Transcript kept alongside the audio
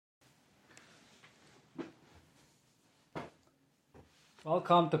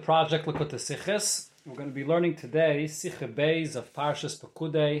Welcome to Project Likkutei Sichos. We're going to be learning today Sicha beis of Parshas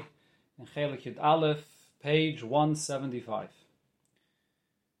Pikudei in Chelik Yud Aleph, page 175.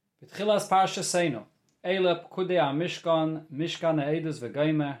 B'tchilas Parshaseinu, Eile Pikudei HaMishkan, Mishkan HaEdus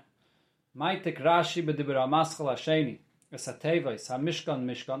V'Goyme, Maitik Rashi b'dibur HaMaschal HaSheni, Esatevis HaMishkan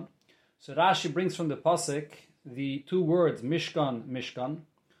Mishkan. So Rashi brings from the Pasuk the two words Mishkan, Mishkan,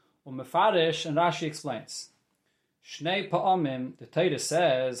 Mefarish, and Rashi explains. Shnei pa'amim, the Torah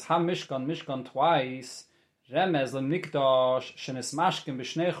says, hamikdash, Mishkan twice, remez lemikdash, shenis mashkin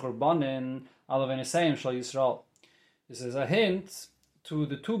b'shnei churbanin, alav eneseim shal Yisrael. This is a hint to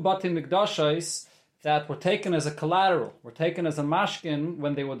the two batim mikdashos that were taken as a collateral, were taken as a mashkin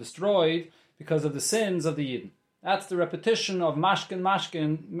when they were destroyed because of the sins of the Yidden. That's the repetition of mashkin,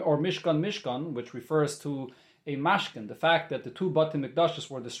 mashkin, or mishkan, mishkan, which refers to a mashkin, the fact that the two batim mikdashos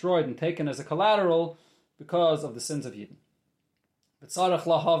were destroyed and taken as a collateral because of the sins of Yidden.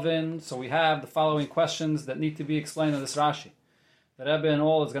 So we have the following questions that need to be explained in this Rashi. The Rebbe in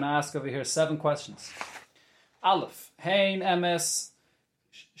all is going to ask over here 7 questions. Aleph, Hein Emes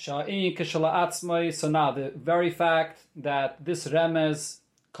Sha'in Kishala Atzmai. So now the very fact that this remez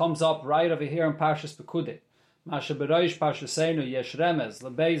comes up right over here in Parshas Pikudei. Masha Beroish Parshaseinu Yesh Remez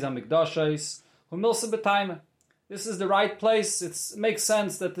Lebeis HaMikdashos Humilsa B'Taima. This is the right place. It makes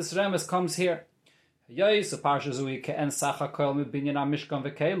sense that this remez comes here. Since this parsha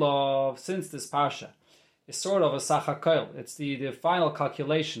is sort of a sachakoil, it's the final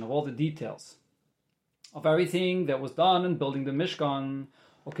calculation of all the details of everything that was done in building the Mishkan.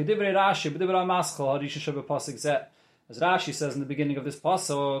 As Rashi says in the beginning of this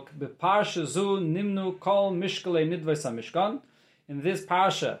pasuk, in this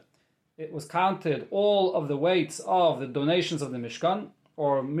parsha, it was counted all of the weights of the donations of the Mishkan.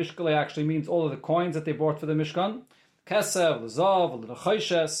 Or mishkale actually means all of the coins that they brought for the Mishkan. Kesev, the zav, the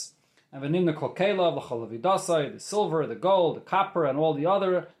chayshes, and v'nimna kol kela, the silver, the gold, the copper, and all the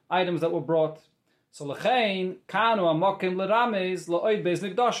other items that were brought. So lechein kanu amokim l'rameis la'oid beis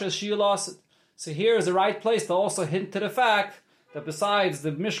mikdashes shi'ulasid. So here is the right place to also hint to the fact that besides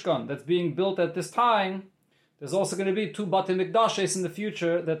the Mishkan that's being built at this time, there's also going to be 2 batim mikdashes in the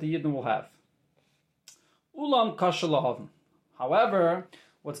future that the Yidden will have. Ulam kasha lahavim. However,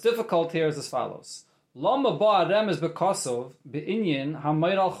 what's difficult here is as follows. Lama ba remez bekosov be'inyin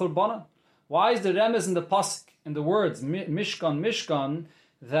hamayr al churbana. Why is the remez in the pasuk, in the words mishkan, mishkan,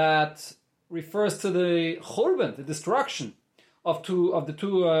 that refers to the churban, the destruction of the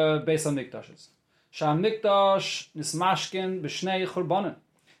two beis hamikdashes? Hamikdash nismashkin b'shnei churbanim,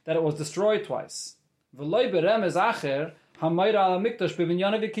 that it was destroyed twice. V'loy beremez acher. And why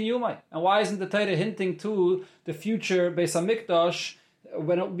isn't the Torah hinting to the future beis hamikdash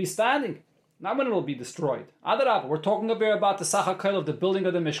when it will be standing, not when it will be destroyed? Adarab, we're talking about the sachakoil of the building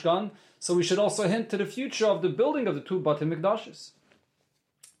of the Mishkan, so we should also hint to the future of the building of the 2 batim mikdashes.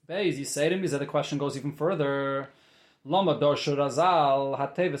 Beis, you say to me that the question goes even further. Lama dorshu razal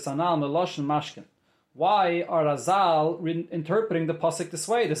hatevis anal meloshin mashkin. Why are Razal interpreting the pasuk this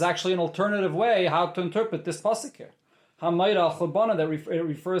way? There's actually an alternative way how to interpret this pasuk here. Hamayr al churbanah, that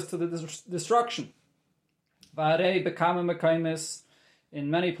refers to the destruction. V'arei bekama mekaymis, in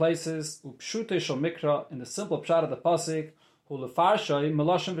many places, upshute shel mikra, in the simple pshat of the pasuk, hu lefarshay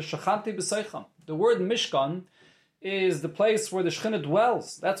meloshin v'shachanti b'seicham. The word Mishkan is the place where the Shechina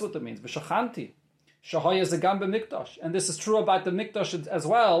dwells. That's what it means. V'shachanti. Shahaya zegam b'mikdash. And this is true about the mikdash as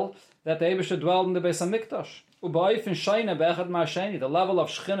well, that the Eibusha dwelled in the beis hamikdash. U'ba'ifin shayna be'echad ma'asheni. The level of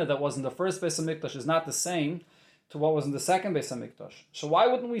Shechina that was in the first beis hamikdash is not the same to what was in the second beis hamikdash. So why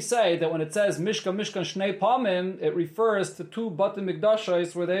wouldn't we say that when it says Mishkan, Mishkan, Shnei Pamim, it refers to 2 batim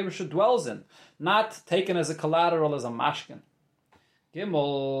mikdashos where the Eibusha dwells in, not taken as a collateral, as a mashkin.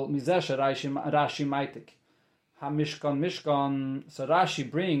 Gimel Mizesh Rashi Maitik. HaMishkan, Mishkan. So Rashi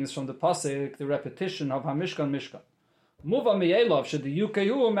brings from the pasuk the repetition of HaMishkan, Mishkan. Muva miyelov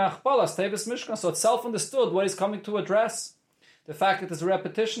shediyukehu me'achpalas tevis Mishkan. So it's self-understood what he's coming to address. The fact that there's a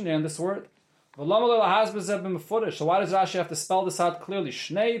repetition there in this word. So why does Rashi have to spell this out clearly?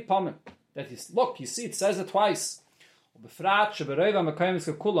 Shnei pamim. That look, you see, it says it twice. Rashi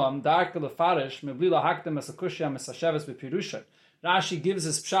gives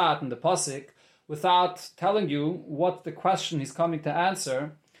his pshat in the pasuk without telling you what the question he's coming to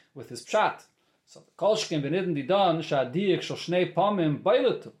answer with his pshat. So the kolshkin benidin didan shadiik shel shnei pamim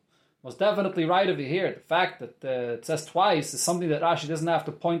bailetu was definitely right over here. The fact that it says twice is something that Rashi doesn't have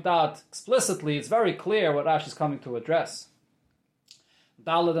to point out explicitly. It's very clear what Rashi is coming to address.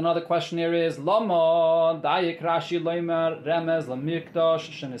 Daled, another question here is Lama Dayik Rashi Leimer Remez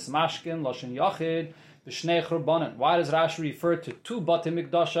Lamikdash Shenis Mashkin Loshin Yachid b'shnei churbanan. Why does Rashi refer to two batei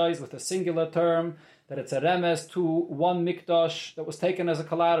mikdashos with a singular term, that it's a remes to one mikdash that was taken as a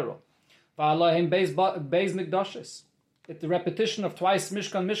collateral? V'alohim beis mikdashos. The repetition of twice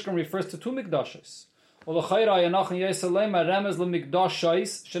Mishkan refers to two mikdashos. The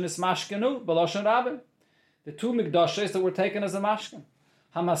two mikdashos that were taken as a mashkan.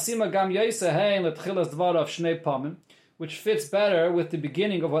 Which fits better with the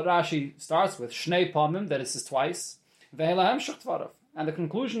beginning of what Rashi starts with, Shnei Pamim, that it says twice, and the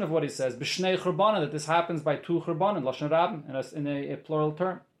conclusion of what he says, B'shnei Churbanan, that this happens by two Churbanan, Lashon Rabin, in a plural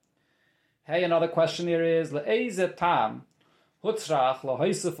term. Hey, another question here is, Le'ezeh tam hutzrach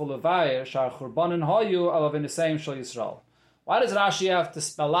lo'hoisef u'levayer shar Churbanan hayu alav v'niseim shel Yisrael. Why does Rashi have to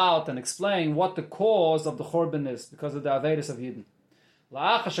spell out and explain what the cause of the Churban is, because of the Averis of Yidden?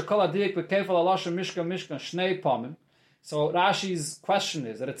 So Rashi's question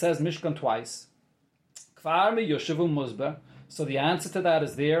is that it says Mishkan twice. So the answer to that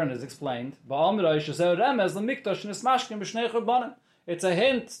is there and is explained. It's a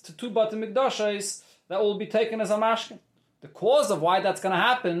hint to two batei mikdashos that will be taken as a mashkin. The cause of why that's going to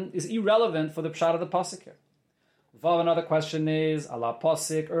happen is irrelevant for the pshat of the pasuk here. Another question is ala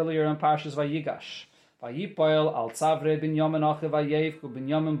pasuk earlier in Parshas Vayigash. Vayipoel al tzavre binyamin achiv vayev ku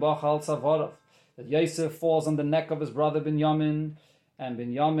binyamin bach al tzavorav. That Yosef falls on the neck of his brother Binyamin, and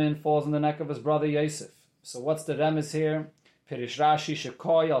Binyamin falls on the neck of his brother Yosef. So what's the remes here? Pirish Rashi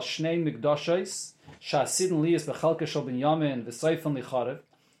shekoi al shnei mikdashos shasidin liyas bechelke shel Binyamin v'soifen licharev.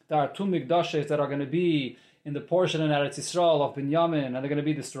 There are two mikdashos that are going to be in the portion in Eretz Yisrael of Binyamin, and they're going to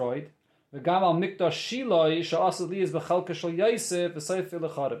be destroyed. V'gam al mikdash Shiloi she'asad liyas bechelke shel Yosef v'soifen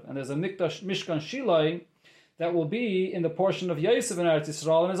licharev. And there's a mikdash Mishkan Shiloi that will be in the portion of Yosef in Eretz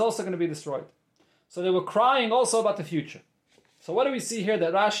Yisrael, and is also going to be destroyed. So they were crying also about the future. So what do we see here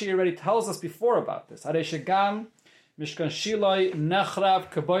that Rashi already tells us before about this? Harei shegam Mishkan Shiloi nechrav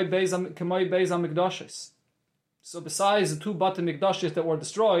k'moi beis hamikdashos. So besides the two batei mikdashos that were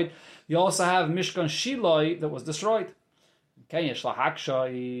destroyed, you also have Mishkan Shiloi that was destroyed. Okay, if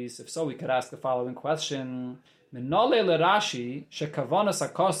so, we could ask the following question: Minole leRashi shekavanas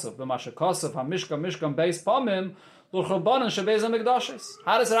hakosav b'mashakosav hamishkan beis pamim l'churbanan shebeis hamikdashos.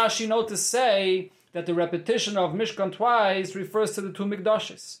 How does Rashi know to say that the repetition of Mishkan twice refers to the two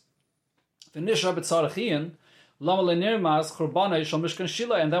mikdashos? And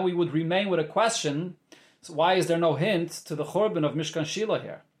then we would remain with a question: so why is there no hint to the Churban of Mishkan Shila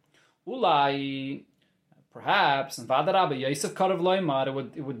here? Ulai, perhaps, and Vadarabba Yosef Karav Loimar,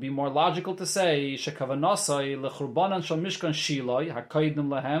 it would be more logical to say Shekavanasai lechurbanan shal Mishkan Shila hakaidim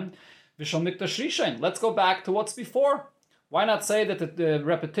lehem v'shal mikdash rishain. Let's go back to what's before. Why not say that the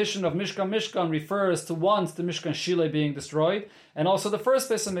repetition of Mishkan refers to once the Mishkan Shilei being destroyed, and also the first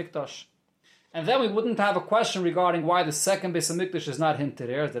beis hamikdash? And then we wouldn't have a question regarding why the second beis hamikdash is not hinted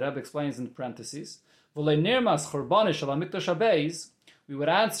here, as the Rebbe explains in the parentheses. We would answer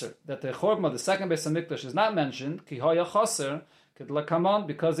that the churban of the second beis hamikdash is not mentioned, because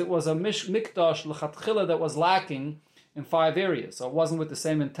it was a mikdash l'chatchila that was lacking in 5 areas, so it wasn't with the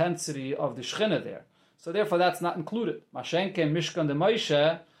same intensity of the shechina there. So therefore, that's not included. Mashenke Mishkan de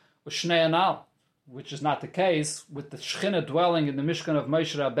Moshe Ushnei Anal, which is not the case with the Shechina dwelling in the Mishkan of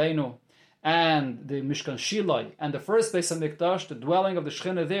Moshe Rabbeinu and the Mishkan Shiloi. And the first beis hamikdash, the dwelling of the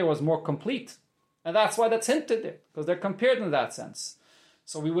Shechina there was more complete. And that's why that's hinted there, because they're compared in that sense.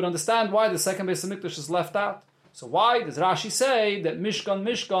 So we would understand why the second beis hamikdash is left out. So why does Rashi say that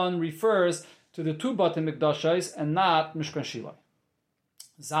Mishkan refers to the two batei mikdashos and not Mishkan Shiloi?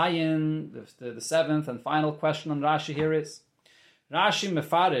 Zayin, the seventh and final question on Rashi here is Rashi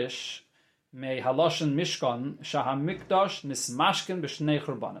mefarish me haloshen Mishkan shahamikdash nismashkin b'shnei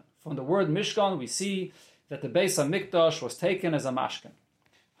churbanan. From the word Mishkan, we see that the beis hamikdash was taken as a mashkin.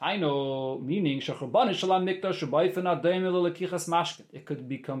 Haino, meaning shechurbanan shalam mikdash ubayfen adayim lekichas mashkin. It could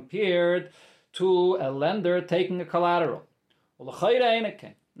be compared to a lender taking a collateral.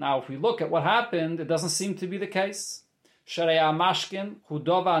 Now, if we look at what happened, it doesn't seem to be the case. A mashkin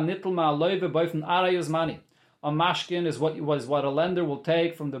is what a lender will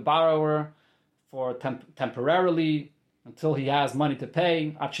take from the borrower for temporarily until he has money to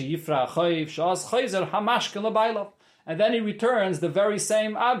pay. And then he returns the very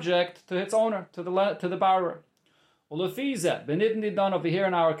same object to its owner, to the borrower. Over here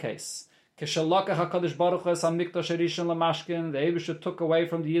in our case, the Eibusha took away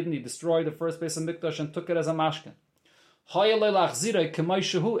from the Yidden, he destroyed the first beis hamikdash and took it as a mashkin.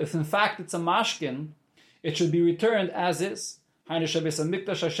 If in fact it's a mashkin, it should be returned as is. The second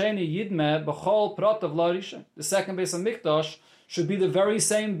beis hamikdash should be the very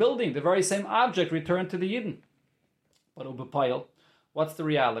same building, the very same object returned to the Yidden. But ubepayel, what's the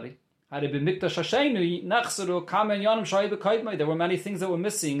reality? There were many things that were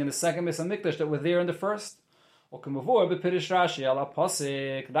missing in the second beis hamikdash that were there in the first. Rashi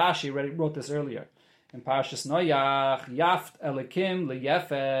already wrote this earlier in Parshas Noach, Yaft Elikim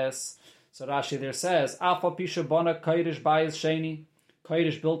leyefes. So Rashi there says, Alpha Pisha Bona Kodesh Bayis Sheni.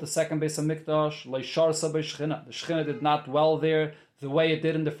 Kodesh built the second beis hamikdash. Leisharsa b'shchina. The Shchina did not dwell there the way it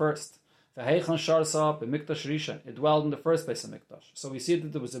did in the first. V'heichan sharsa b'mikdash rishon. It dwelled in the first beis hamikdash. So we see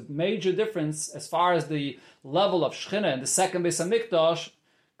that there was a major difference as far as the level of Shchina in the second beis hamikdash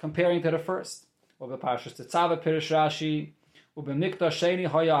comparing to the first. In the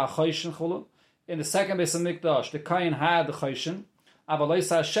second beis hamikdash, the Kain had the Choshen.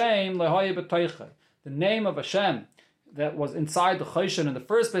 The name of Hashem that was inside the Choshen in the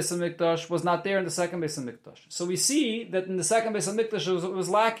first beis hamikdash was not there in the second beis hamikdash. So we see that in the second beis hamikdash it was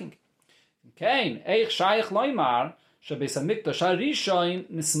lacking.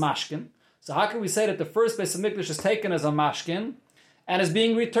 So how can we say that the first beis hamikdash is taken as a mashkin and is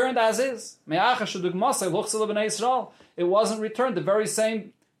being returned as is? It wasn't returned. The very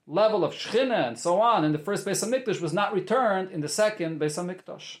same level of Shechina and so on in the first beis hamikdash was not returned in the second beis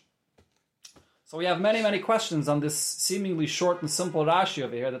hamikdash. So we have many, many questions on this seemingly short and simple Rashi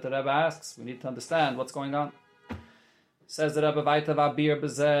over here that the Rebbe asks. We need to understand what's going on. Says the Rebbe Vaita Vabir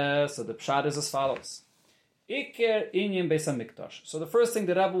Bezeh. So the pshat is as follows. Iker Inyan beis hamikdash. So the first thing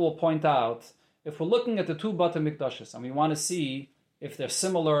the Rebbe will point out, if we're looking at the two Bata Mikdashes and we want to see if they're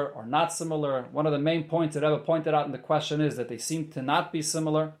similar or not similar, one of the main points that Rebbe pointed out in the question is that they seem to not be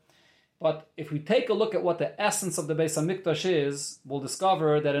similar. But if we take a look at what the essence of the beis hamikdash is, we'll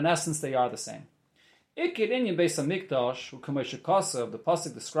discover that in essence they are the same. Ikir inyan beis hamikdash, the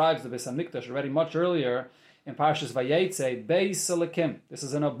pasuk describes the beis hamikdash already much earlier in Parshas Vayetze, beis elikim. This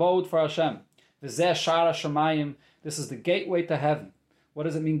is an abode for Hashem. V'zeh shara shamayim. This is the gateway to heaven. What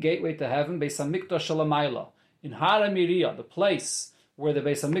does it mean, gateway to heaven? Beis hamikdash shalamayla. In Hara Miriya, the place where the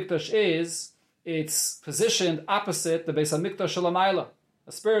beis hamikdash is, it's positioned opposite the beis hamikdash shalamayla,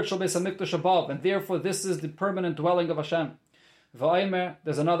 a spiritual beis hamikdash above, and therefore this is the permanent dwelling of Hashem. V'aymer,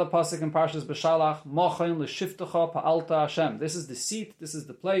 there's another pasuk in Parshas B'Shalach, Mochain l'shiftecha pa'alta Hashem. This is the seat, this is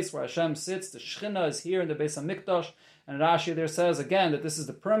the place where Hashem sits. The Shechina is here in the beis hamikdash, and Rashi there says again that this is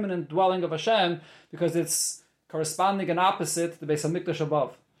the permanent dwelling of Hashem because it's corresponding and opposite the beis hamikdash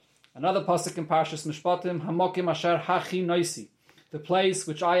above. Another pasuk in Parshas Mishpatim, Hamokim Asher Hachi Noisi, the place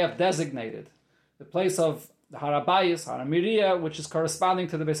which I have designated, the place of the Harabayis, Haramiriya, which is corresponding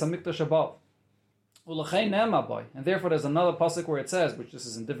to the beis hamikdash above. And therefore there's another pasuk where it says, which this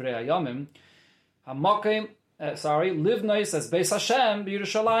is in Divrei Hayamim, Hamokim, live nice as beis Hashem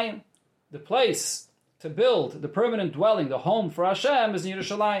b'Yerushalayim. The place to build the permanent dwelling, the home for Hashem is in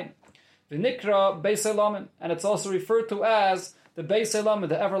Yerushalayim. V'nikra beis Elamim, and it's also referred to as the beis Elamim,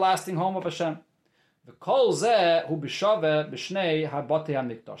 the everlasting home of Hashem. V'kol zeh hu b'shaveh b'shnei habati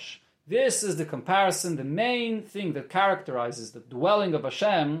hamikdash. This is the comparison, the main thing that characterizes the dwelling of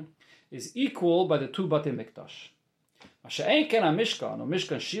Hashem is equal by the two Bati Mikdash. Masha'enken ha-Mishkan, or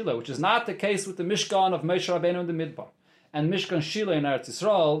Mishkan Shila, which is not the case with the Mishkan of Moshe Rabbeinu in the Midbar, and Mishkan Shila in Eretz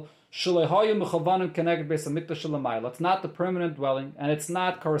Yisrael, Shulei Mechavanim Keneged Beis HaMikdash Shalamayla. It's not the permanent dwelling, and it's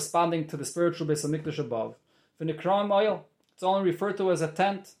not corresponding to the spiritual Beis HaMikdash above. V'nikram oil, it's only referred to as a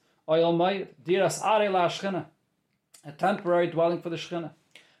tent, oil mayid, diras arei la'ashchina, a temporary dwelling for the Shechina.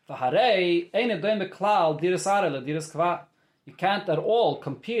 V'harei, ein edoim beklal, diras arei la'diras kva. You can't at all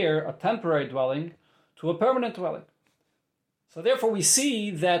compare a temporary dwelling to a permanent dwelling. So therefore we see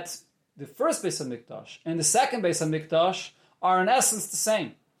that the first Beis HaMikdash and the second Beis HaMikdash are in essence the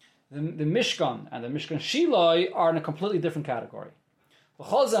same. The Mishkan and the Mishkan Shiloi are in a completely different category.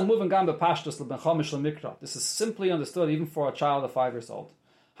 This is simply understood even for a child of 5 years old.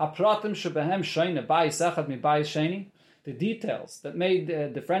 The details that may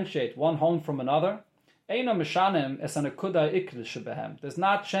differentiate one home from another does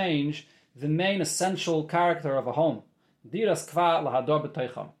not change the main essential character of a home. It's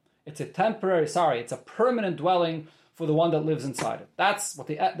a it's a permanent dwelling for the one that lives inside it. That's what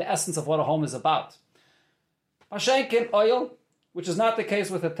the essence of what a home is about. Oil, which is not the case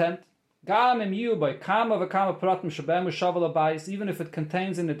with a tent, even if it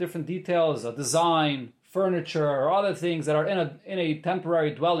contains in the different details a design, furniture, or other things that are in a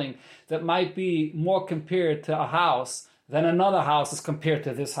temporary dwelling that might be more compared to a house than another house is compared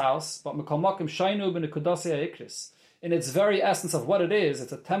to this house. But in its very essence of what it is,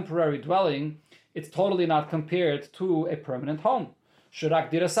 it's a temporary dwelling. It's totally not compared to a permanent home.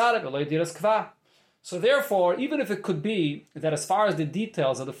 So therefore, even if it could be that as far as the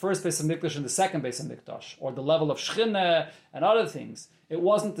details of the first beis hamikdash and the second beis hamikdash, or the level of shchina and other things, it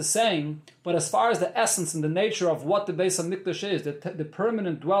wasn't the same, but as far as the essence and the nature of what the beis hamikdash is, the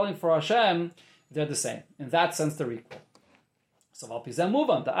permanent dwelling for Hashem, they're the same. In that sense, they're equal. So Valpizem move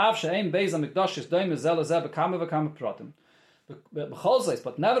on. The Av She'ein beis hamikdash is doim zel zeh bekama v'kama pratim.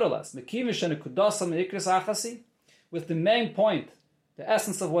 But nevertheless, with the main point, the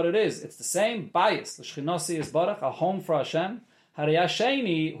essence of what it is, it's the same. Beis, the Shechinosi is Baruch, a home for Hashem. When the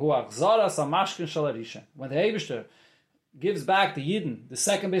Eibishter gives back the Yidden, the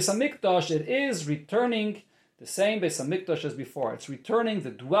second beis hamikdash, it is returning the same beis hamikdash as before. It's returning the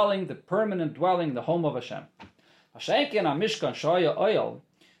dwelling, the permanent dwelling, the home of Hashem.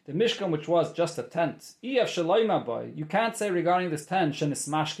 The Mishkan, which was just a tent, you can't say regarding this tent,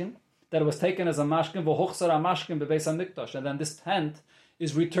 that it was taken as a mashkin, and then this tent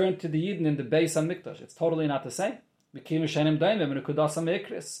is returned to the Yidden in the beis hamikdash. It's totally not the same.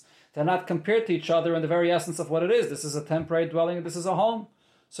 They're not compared to each other in the very essence of what it is. This is a temporary dwelling, and this is a home.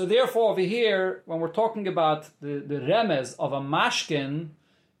 So therefore, over here, when we're talking about the remez of a mashkin,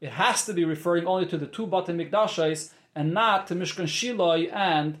 it has to be referring only to the two batei mikdashos, and not to Mishkan Shiloi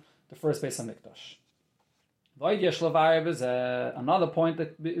and the first beis hamikdash. Another point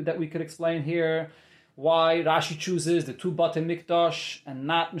that we could explain here, why Rashi chooses the two batei mikdash and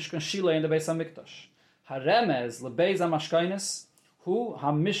not Mishkan Shiloi and the beis hamikdash. Haremez lebeis hamashkainis hu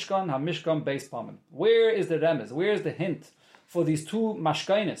hamishkan beis pamim. Where is the remez? Where is the hint for these two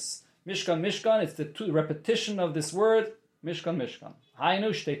mashkainis? Mishkan, it's the two repetition of this word, Mishkan. Hainu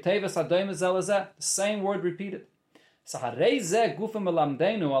shtei teves hadoim zel zeh, the same word repeated. The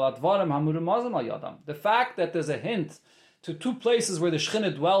fact that there's a hint to two places where the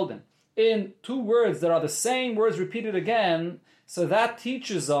Shechina dwelled in two words that are the same words repeated again, so that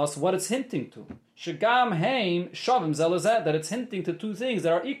teaches us what it's hinting to. Shegam heim shavim zelazeh, that it's hinting to two things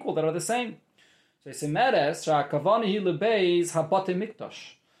that are equal, that are the same. So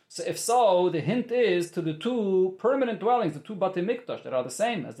if so, the hint is to the two permanent dwellings, the two batei mikdash that are the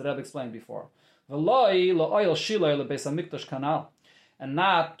same, as the Rebbe explained before. And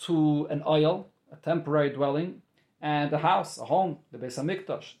not to an oil, a temporary dwelling, and a house, a home, the beis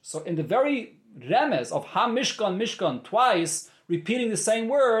hamikdash. So in the very remez of Mishkan, twice repeating the same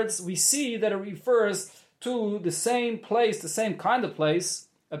words, we see that it refers to the same place, the same kind of place,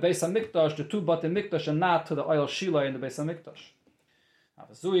 a beis hamikdash, the two batei mikdash, and not to the oil shiloi in the beis hamikdash.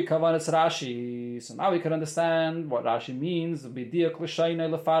 So now we can understand what Rashi means.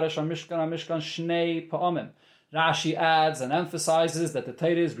 Rashi adds and emphasizes that the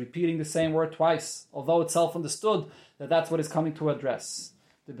Torah is repeating the same word twice, although it's self-understood that that's what it's coming to address.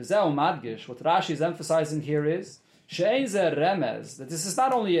 The Bezeu Madgish, what Rashi is emphasizing here is that this is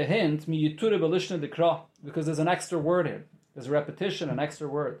not only a hint, because there's an extra word here. There's a repetition, an extra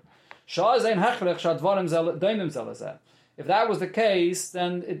word. If that was the case,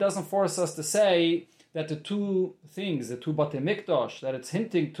 then it doesn't force us to say that the two things, the two batei mikdash that it's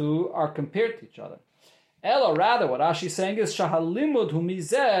hinting to, are compared to each other. Ella, rather, what Rashi is saying is shahalimud hu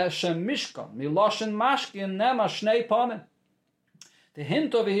mizeh shem mishkan miloshen mashkin nema shnei panim. The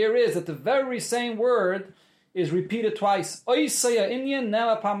hint over here is that the very same word is repeated twice. Oisaya inyan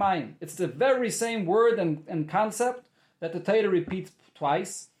nema pamayim. It's the very same word and concept that the Torah repeats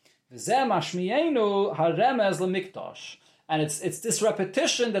twice. V'zeh mashmienu haremez lemikdash. And it's this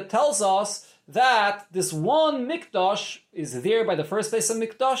repetition that tells us that this one mikdash is there by the first beis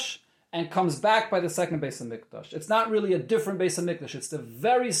hamikdash and comes back by the second beis hamikdash. It's not really a different beis hamikdash. It's the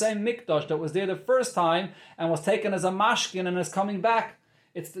very same mikdash that was there the first time and was taken as a mashkin and is coming back.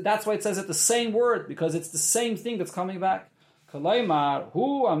 That's why it says it the same word, because it's the same thing that's coming back. Kalaymar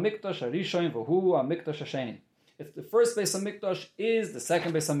hu hamikdash harishon v'hu hamikdash hasheni. If the first beis hamikdash is the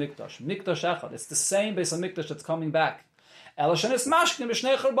second beis hamikdash, mikdash echad, it's the same beis hamikdash that's coming back. Elishan is mashkin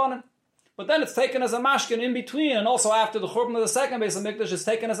b'shnei churbanim. But then it's taken as a mashkin in between, and also after the churban of the second beis hamikdash is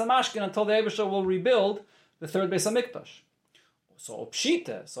taken as a mashkin until the Eibusha will rebuild the third beis hamikdash. So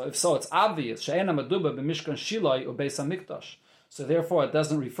pshita. So if so, it's obvious. She'ena meduba b'mishkan shiloi u beis hamikdash. So therefore, it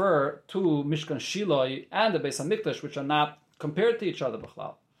doesn't refer to mishkan shiloi and the beis hamikdash, which are not compared to each other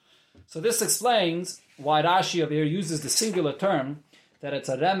b'chlal. So this explains why Rashi over here uses the singular term, that it's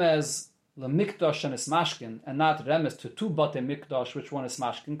a remez lemikdash and ismashkin, and not remez to two batei mikdash, which one is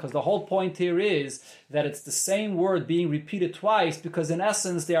mashkin, because the whole point here is that it's the same word being repeated twice, because in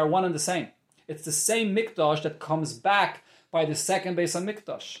essence they are one and the same. It's the same mikdash that comes back by the second beis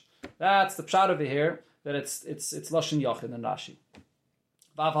hamikdash. That's the pshat over here, that it's lashon yachid in Rashi.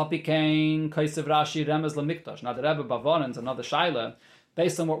 Vav hapikein kaisev Rashi remez lemikdash. Now the Rebbe Bavonin, another shaila,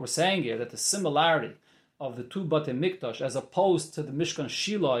 based on what we're saying here, that the similarity of the two Batei Mikdash as opposed to the Mishkan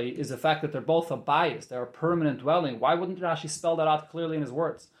Shiloi is the fact that they're both a beis, they're a permanent dwelling. Why wouldn't Rashi spell that out clearly in his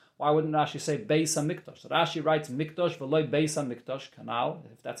words? Why wouldn't Rashi say beis hamikdash? So Rashi writes mikdash v'loy beis hamikdash kanal,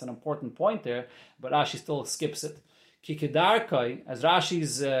 if that's an important point there, but Rashi still skips it. Ki kedarkai, as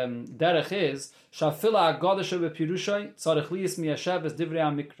Rashi's derech is, shafila agodash bepirushay tzarich liyis miyashev es divrei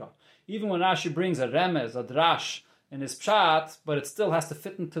hamikra. Even when Rashi brings a remez, a drash, in his pshat, but it still has to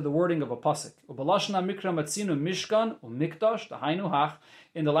fit into the wording of a pasuk.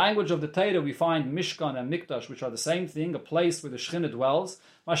 In the language of the Torah, we find Mishkan and Mikdash, which are the same thing, a place where the Shekhinah dwells.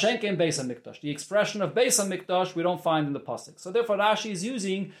 Mashenke and beis hamikdash. The expression of beis hamikdash we don't find in the pasuk. So therefore, Rashi is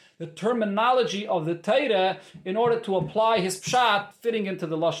using the terminology of the Torah in order to apply his pshat, fitting into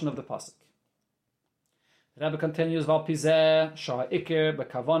the lashon of the pasuk. The Rebbe continues, now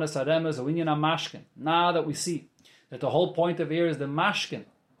that we see that the whole point of here is the mashkin,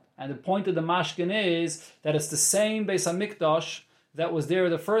 and the point of the mashkin is that it's the same beis hamikdash that was there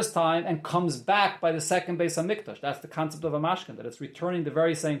the first time and comes back by the second beis hamikdash. That's the concept of a mashkin, that it's returning the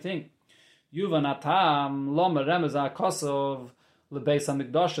very same thing. Yuvanatam lo meremez akosov lebeis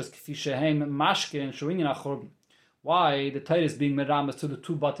hamikdashes kfi shehem mashkin shuinyan achorban. Why the Torah is being merames to the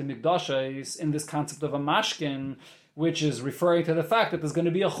two Batei Mikdashes in this concept of a mashkin, which is referring to the fact that there's going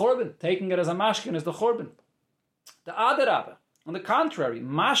to be a chorban. Taking it as a mashkin is the chorban. The Adarabah, on the contrary,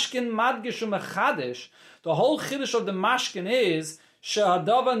 mashkin madgish umechadish, the whole chiddush of the mashkin is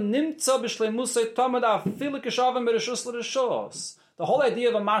shehadava nimtza b'shleimusay tamad afilu kishavim bereshus l'reshos. The whole idea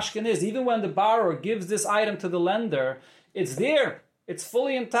of a mashkin is, even when the borrower gives this item to the lender, it's there, it's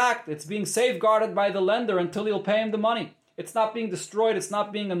fully intact, it's being safeguarded by the lender until he'll pay him the money. It's not being destroyed, it's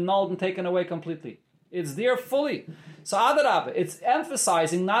not being annulled and taken away completely. It's there fully. So Adarabah, it's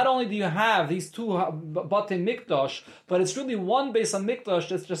emphasizing not only do you have these two Batei Mikdash, but it's really one beis hamikdash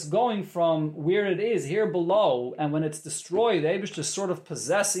that's just going from where it is here below, and when it's destroyed, the Eibush is sort of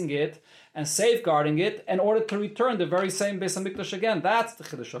possessing it and safeguarding it in order to return the very same beis hamikdash again. That's the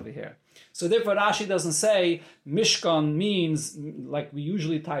chiddush over here. So therefore Rashi doesn't say Mishkan means, like we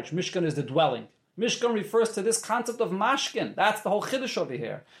usually teach, Mishkan is the dwelling. Mishkan refers to this concept of mashkin. That's the whole chiddush over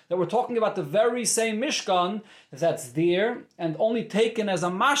here. That we're talking about the very same Mishkan that's there and only taken as a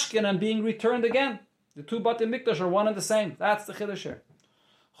mashkin and being returned again. The two Batei Mikdash are one and the same. That's the chiddush here.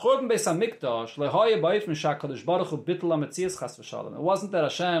 Churban beis hamikdash lehoye ba'ifim shakadosh baruch hu bittul hametzias chas v'shalom. It wasn't that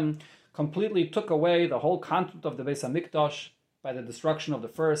Hashem completely took away the whole concept of the beis hamikdash by the destruction of the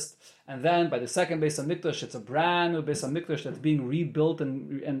first, and then by the second beis hamikdash, it's a brand new beis hamikdash that's being rebuilt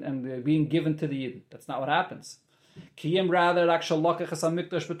and being given to the Yidden. That's not what happens. Kiyim rather akshalokach es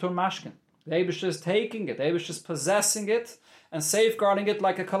hamikdash b'tur mashkin. The Eibush is taking it, the Eibush is possessing it and safeguarding it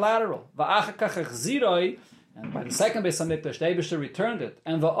like a collateral. Va'achakach echziroi, and by the second beis hamikdash, the Eibush returned it,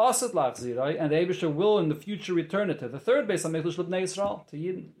 and va'aset lachziroi, and the Eibush will in the future return it to the third beis hamikdash l'bnei Yisrael, to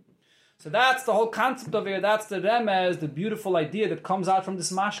Yidden. So that's the whole concept of here. That's the remez, the beautiful idea that comes out from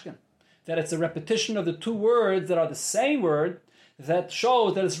this mashkin. That it's a repetition of the two words that are the same word that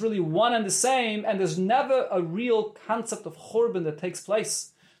shows that it's really one and the same, and there's never a real concept of churban that takes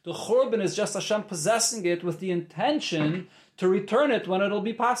place. The churban is just Hashem possessing it with the intention to return it when it'll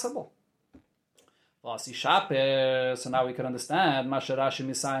be possible. So now we can understand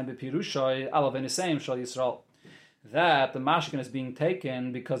that the mashkin is being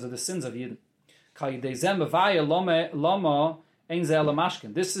taken because of the sins of Yidden.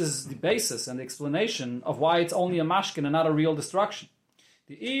 This is the basis and the explanation of why it's only a mashkin and not a real destruction.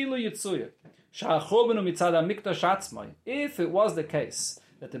 If it was the case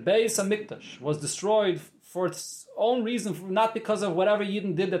that the beis hamikdash was destroyed for its own reason, not because of whatever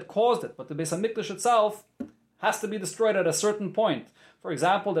Yidden did that caused it, but the beis hamikdash itself has to be destroyed at a certain point. For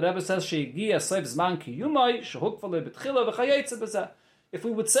example, the Rebbe says, if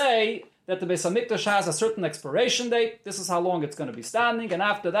we would say that the beis hamikdash has a certain expiration date, this is how long it's going to be standing, and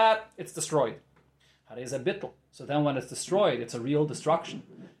after that, it's destroyed. So then when it's destroyed, it's a real destruction.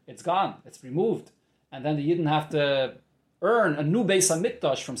 It's gone, it's removed. And then the Yidden have to earn a new beis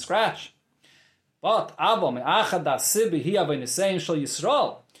hamikdash from scratch. But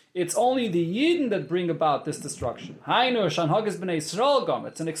it's only the Yidden that bring about this destruction.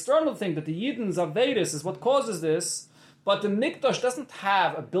 It's an external thing that the Yidden's Avedis is what causes this, but the Mikdash doesn't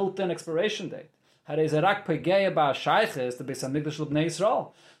have a built-in expiration date. So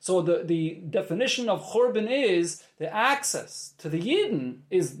the definition of Churban is the access to the Yidden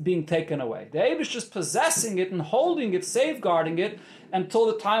is being taken away. The Eibush is just possessing it and holding it, safeguarding it until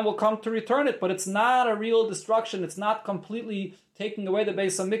the time will come to return it. But it's not a real destruction. It's not completely taking away the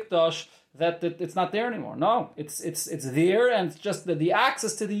beis hamikdash that it's not there anymore. No, it's there, and it's just that the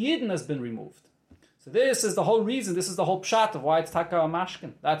access to the Yidden has been removed. So this is the whole reason, this is the whole pshat of why it's taka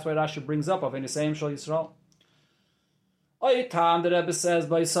mashkin. That's why Rashi brings up of Iniseim Shal Yisrael. Oy tam, the Rebbe says,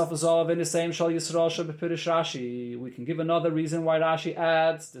 by Safazal of Iniseim Shal Yisrael Shabapirish Rashi. We can give another reason why Rashi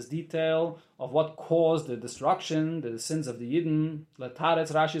adds this detail of what caused the destruction, the sins of the Yidden.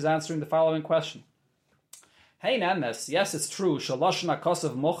 Letaretz, Rashi is answering the following question. Hey Nemes, yes, it's true, Shalosh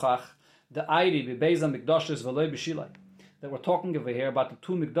Nakosav Mochach, the Airi, beis hamikdash v'loy b'shilai. That we're talking over here about the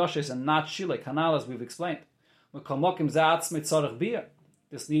two mikdashes and not shilai, kanal, as we've explained.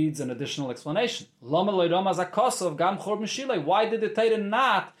 This needs an additional explanation. Why did the Torah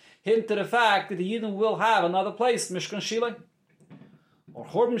not hint to the fact that the Yidden will have another place, Mishkan Shilai or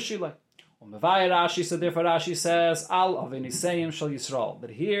Chorban Shilai? Rashi, so therefore Rashi says, Al Aviniseim Shal Yisrael. That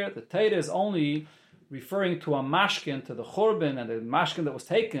here the Torah is only referring to a mashkin, to the Chorban and the mashkin that was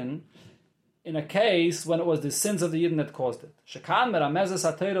taken in a case when it was the sins of the Yidden that caused it. Shekan meramezes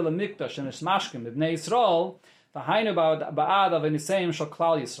ha-Torah lemikdash and its mashkin b'bnei Yisrael v'hainu ba'ad aviniseim shal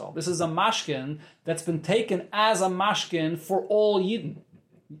klal Yisrael. This is a mashkin that's been taken as a mashkin for all Yidden.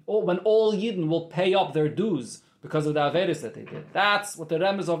 When all Yidden will pay up their dues because of the averis that they did. That's what the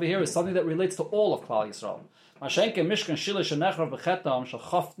remez over here is, something that relates to all of klal Yisrael. Mashenke mishkan shilish shenechrav b'chetam shal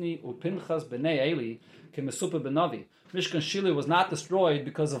chafni upinchas b'nei Eli kemesupa b'navi. Mishkan Shili was not destroyed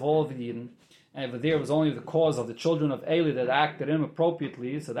because of all of the Yidden. And over there was only the cause of the children of Eli that acted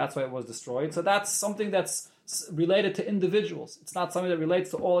inappropriately, so that's why it was destroyed. So that's something that's related to individuals. It's not something that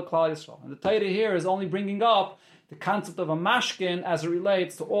relates to all of Klal Yisrael. And the Torah here is only bringing up the concept of a mashkin as it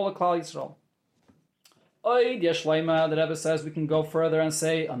relates to all of Klal Yisrael. Oid Yeshleima, the Rebbe says we can go further and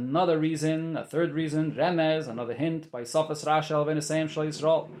say another reason, a third reason, Remez, another hint by Safas Rashi al V'Neseim Shal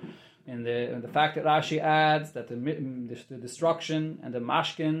Yisrael. In the fact that Rashi adds that the destruction and the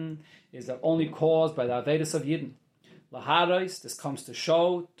mashkin is only caused by the averis of Yidden. Laharais, this comes to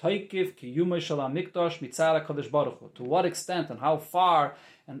show Toikiv kiyumay shel hamikdash mitzad HaKadosh Baruch Hu. To what extent and how far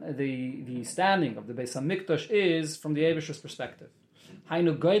and the standing of the beis hamikdash is from the Eibusher's perspective.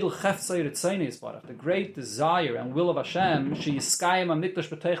 Hainu geidel cheftzei ritzoni yisbarach, the great desire and will of Hashem, she yiskayim hamikdash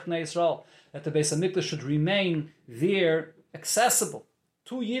b'teich bnei Yisrael, that the beis hamikdash should remain there, accessible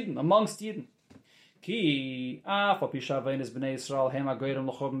to Yidden, amongst Yidden. Ki afapishavein bnei Yisrael hem hagoyrim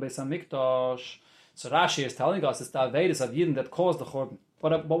l'chorban beis hamikdash. So Rashi is telling us it's the averis of Yidden that caused the chorban.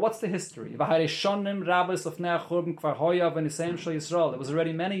 But what's the history? It was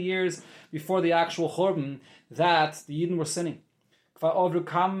already many years before the actual chorban that the Yidden were sinning. There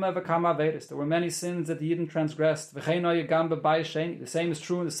were many sins that the Yidden transgressed. The same is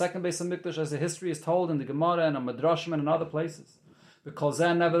true in the second beis hamikdash, as the history is told in the Gemara and on Midrashim and in other places. Because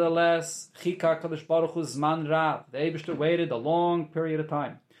then, nevertheless, Chika Kadosh Baruch Hu Zman Rav, the Eibusher waited a long period of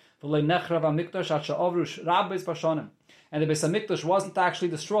time. And the beis hamikdash wasn't actually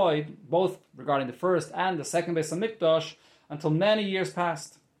destroyed, both regarding the first and the second beis hamikdash, until many years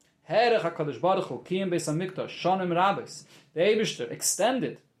passed. The Eibusher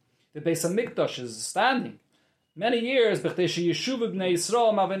extended the beis hamikdash's standing many years to give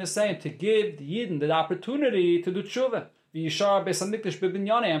the Yidden the opportunity to do tshuva. And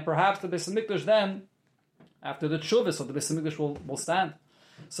perhaps the beis hamikdash then, after the tshuva, so the beis hamikdash will stand.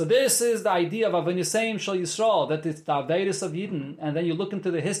 So this is the idea of Aviniseim Shal Yisrael, that it's the averis of Yidden, and then you look into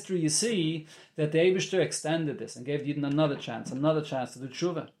the history, you see that the Eibusher extended this and gave Yidden another chance to do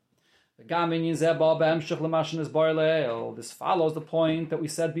tshuva. This follows the point that we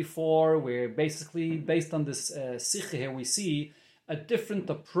said before, where basically, based on this sikha here, we see a different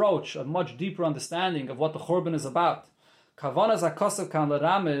approach, a much deeper understanding of what the Chorban is about.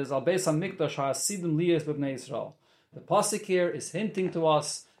 The pasuk here is hinting to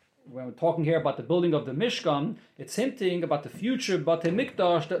us, when we're talking here about the building of the Mishkan, it's hinting about the future Batei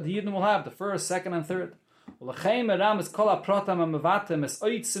Mikdash that the Yidden will have, the first, second, and third. So the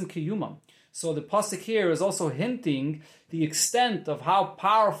pasuk here is also hinting the extent of how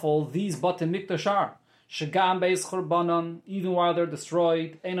powerful these Batei Mikdash are. Shagam beis churbanon, even while they're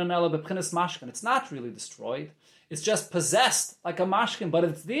destroyed, einon ela b'pchinas mashkin. It's not really destroyed. It's just possessed like a mashkin, but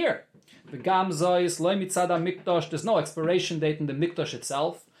it's there. There's no expiration date in the mikdash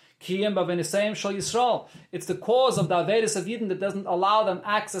itself. It's the cause of the averis of Yidden that doesn't allow them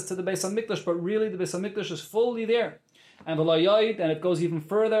access to the beis hamikdash, but really the beis hamikdash is fully there. And it goes even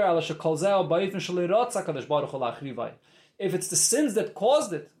further. If it's the sins that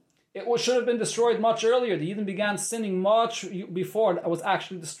caused it, it should have been destroyed much earlier. The Yidden began sinning much before it was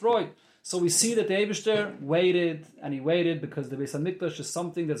actually destroyed. So we see that the Eibishter waited, and he waited because the beis hamikdash is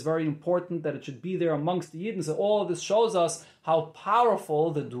something that's very important, that it should be there amongst the Yidden. So all of this shows us how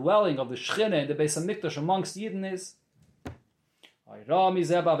powerful the dwelling of the Shechina in the beis hamikdash amongst Yidden is.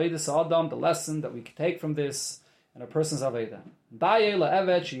 The lesson that we can take from this in a person's Aveda.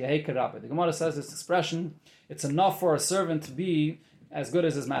 The Gemara says this expression, it's enough for a servant to be as good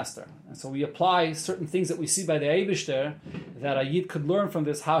as his master. And so we apply certain things that we see by the Eibishter that a Yid could learn from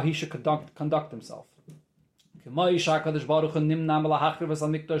this, how he should conduct himself. Just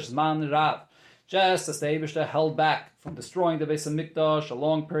as the Eibishter held back from destroying the beis hamikdash a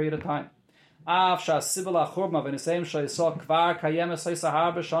long period of time.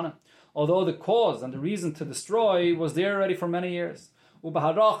 Although the cause and the reason to destroy was there already for many years.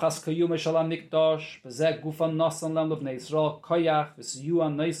 Extending this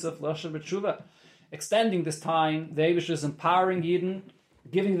time, the Eibush is empowering Yidden,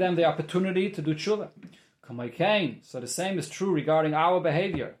 giving them the opportunity to do tshuva. So the same is true regarding our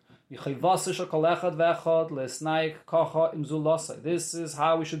behavior. This is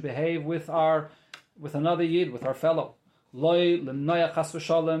how we should behave with another Yid, with our fellow. Not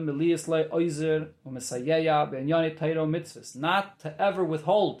to ever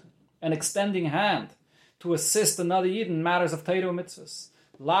withhold an extending hand to assist another Yid in matters of Torah mitzvahs.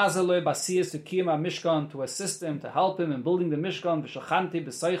 To assist him, to help him in building the Mishkan.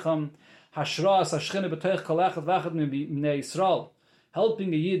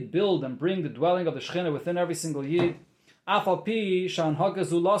 Helping a Yid build and bring the dwelling of the Shechina within every single Yid.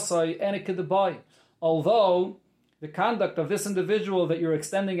 Although the conduct of this individual that you're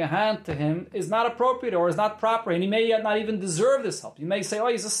extending a hand to him is not appropriate or is not proper, and he may yet not even deserve this help. You may say, oh,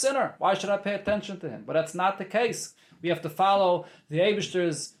 he's a sinner. Why should I pay attention to him? But that's not the case. We have to follow the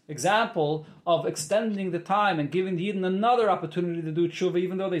Eibishter's example of extending the time and giving the Yidden another opportunity to do tshuva,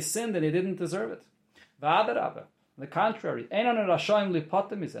 even though they sinned and they didn't deserve it. On the contrary,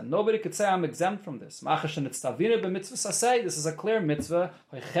 nobody could say I'm exempt from this. This is a clear mitzvah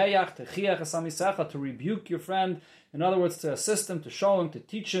to rebuke your friend. In other words, to assist him, to show him, to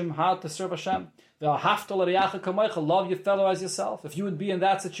teach him how to serve Hashem. Love your fellow as yourself. If you would be in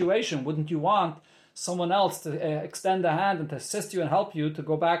that situation, wouldn't you want someone else to extend a hand and to assist you and help you to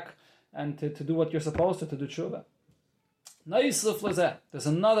go back and to do what you're supposed to do tshuva? There's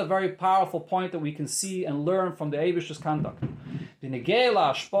another very powerful point that we can see and learn from the Eibishter's conduct.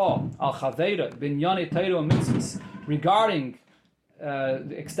 Regarding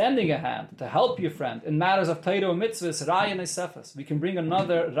extending a hand to help your friend in matters of Torah and mitzvahs, raya nesefes. We can bring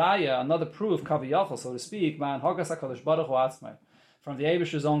another raya, another proof, kaviyachol, so to speak, from the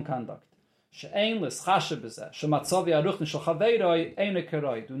Eibishter's own conduct.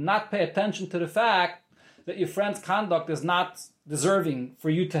 Do not pay attention to the fact that your friend's conduct is not deserving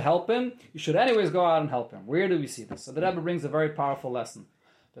for you to help him. You should anyways go out and help him. Where do we see this? So the Rebbe brings a very powerful lesson.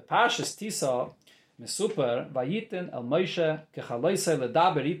 The Parshas Tisa Mesuper Vayitin El Moshe Kechaloisei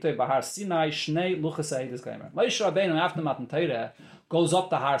Ledaber Itoi Bahar Sinai Shnei Luchas Eides Gaimer. Moshe Rabbeinu after Matan Torah goes up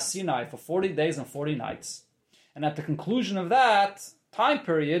to Har Sinai for 40 days and 40 nights. And at the conclusion of that time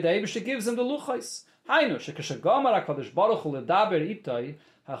period, the Eibishter gives him the Luchas. Hainu Shekeshagamar HaKadosh Baruch Hu Ledaber Itoi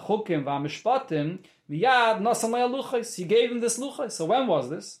HaChukim VaMishpatim Miyad Nasamaya Luchas. He gave him this Luchas. So when was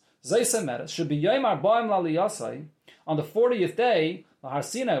this? Zaysemeres should be Yomar Baim Laliyasai on the 40th day. Har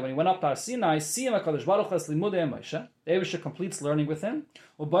Sinai, when he went up to Har Sinai, Siyam HaKadosh Baruch Hu Limudei Moshe. The Eibishter completes learning with him.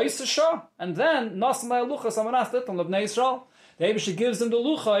 Beis, and then Nasamaya Luchas Amanas Litan Lebnei Yisrael. The Eibishter gives him the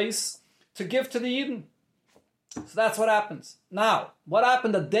Luchas to give to the Yidden. So that's what happens. Now, what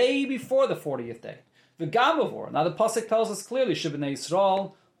happened the day before the 40th day? The Gamavor. Now the pasuk tells us clearly, Shebnei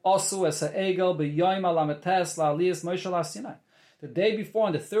Yisrael Osu es ha'egel b'yoyim alametes la'aliyas Moshe Har Sinai. The day before,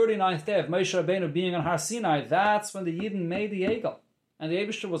 on the 39th day of Moshe Rabbeinu being on Har Sinai, that's when the Yidden made the egel. And the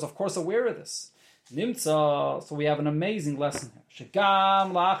Eibishter was, of course, aware of this. Nimtza, so we have an amazing lesson here.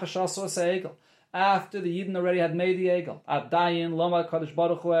 Shegam la'achash asu es ha'egel. After the Yidden already had made the egel, Adayin loma kadosh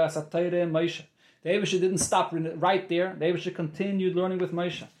baruch hu es ha'teireh Moshe. The Eibishter didn't stop right there. The Eibishter continued learning with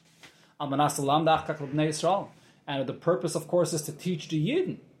Moshe. And the purpose, of course, is to teach the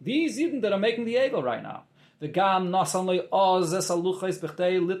Yidden. These Yidden that are making the egel right now. The Gam nasan oz aluchais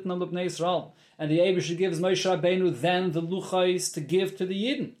b'chtei litna l'bnei Yisrael. And the Eibishter gives Moshe Rabbeinu then the luchais to give to the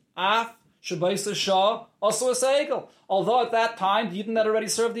Yidden. Af shabayis shah also a egel. Although at that time the Yidden had already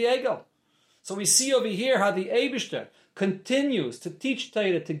served the egel. So we see over here how the Eibishter continues to teach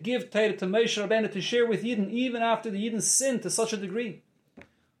Torah, to give Torah to Moshe Rabbeinu, to share with Yidden, even after the Yidden sinned to such a degree.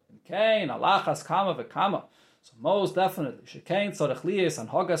 Okay, and alachas kama v'kama. So most definitely, shekain tzarech liyes and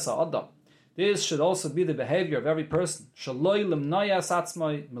hagas ha'adam. This should also be the behavior of every person.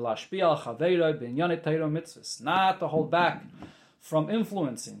 Not to hold back from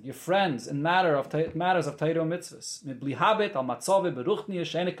influencing your friends in matters of Torah mitzvahs.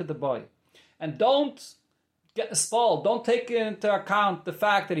 And don't get spoiled. Don't take into account the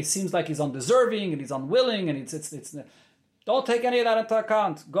fact that he seems like he's undeserving and he's unwilling, and don't take any of that into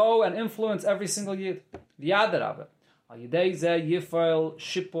account. Go and influence every single yid. You'll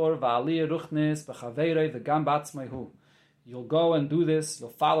go and do this. You'll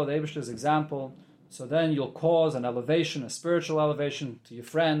follow the Eibishter's example. So then you'll cause an elevation, a spiritual elevation to your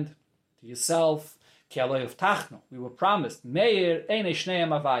friend, to yourself. We were promised.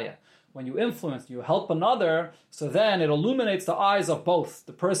 When you influence, you help another, so then it illuminates the eyes of both.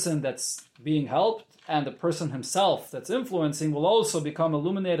 The person that's being helped and the person himself that's influencing will also become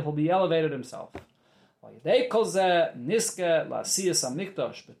illuminated. He'll be elevated himself. We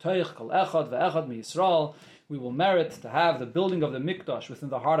will merit to have the building of the mikdash within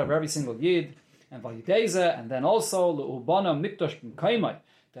the heart of every single yid, and then also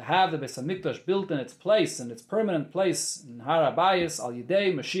to have the beis hamikdash built in its place, in its permanent place in Har HaBayis, al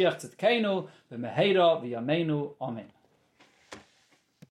yidei Mashiach tzidkeinu v'meheira v'yameinu. Amen.